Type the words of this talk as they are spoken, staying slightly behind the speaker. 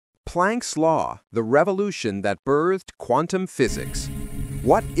Planck's law, the revolution that birthed quantum physics.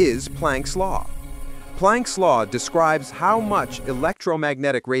 What is Planck's law? Planck's law describes how much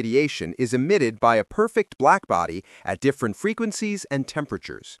electromagnetic radiation is emitted by a perfect blackbody at different frequencies and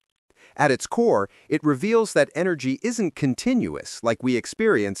temperatures. At its core, it reveals that energy isn't continuous like we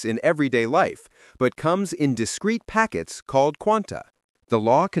experience in everyday life, but comes in discrete packets called quanta. The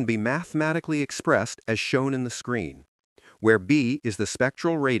law can be mathematically expressed as shown in the screen, where B is the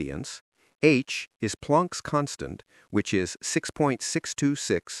spectral radiance, h is Planck's constant, which is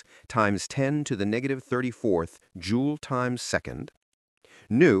 6.626 times 10 to the negative 34th joule times second.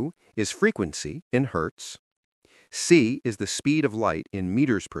 Nu is frequency in hertz. C is the speed of light in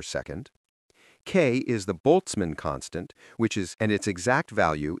meters per second. K is the Boltzmann constant, and its exact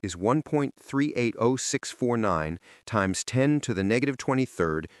value is 1.380649 times 10 to the negative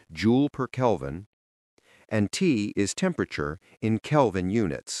 23rd joule per Kelvin. And T is temperature in Kelvin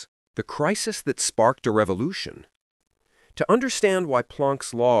units. The crisis that sparked a revolution. To understand why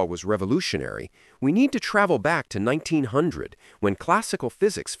Planck's law was revolutionary, we need to travel back to 1900, when classical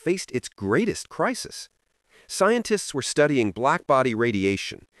physics faced its greatest crisis. Scientists were studying blackbody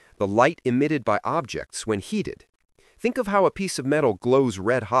radiation, the light emitted by objects when heated. Think of how a piece of metal glows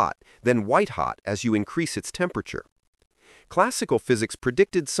red hot, then white hot as you increase its temperature. Classical physics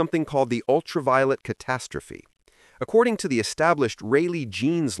predicted something called the ultraviolet catastrophe. According to the established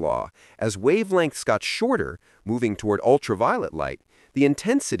Rayleigh-Jeans law, as wavelengths got shorter, moving toward ultraviolet light, the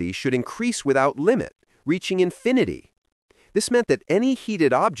intensity should increase without limit, reaching infinity. This meant that any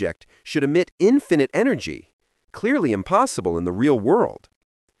heated object should emit infinite energy, clearly impossible in the real world.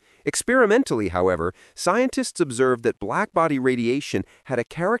 Experimentally, however, scientists observed that blackbody radiation had a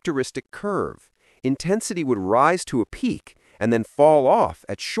characteristic curve. Intensity would rise to a peak and then fall off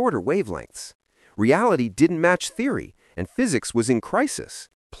at shorter wavelengths. Reality didn't match theory, and physics was in crisis.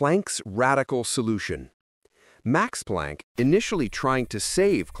 Planck's radical solution. Max Planck, initially trying to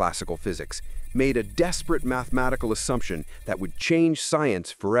save classical physics, made a desperate mathematical assumption that would change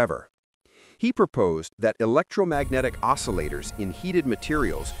science forever. He proposed that electromagnetic oscillators in heated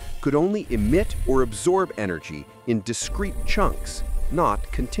materials could only emit or absorb energy in discrete chunks, not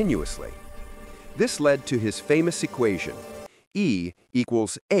continuously. This led to his famous equation, E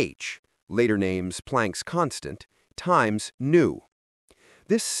equals h, later names Planck's constant, times nu.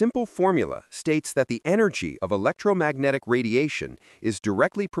 This simple formula states that the energy of electromagnetic radiation is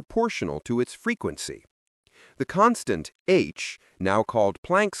directly proportional to its frequency. The constant h, now called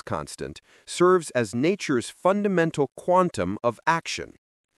Planck's constant, serves as nature's fundamental quantum of action.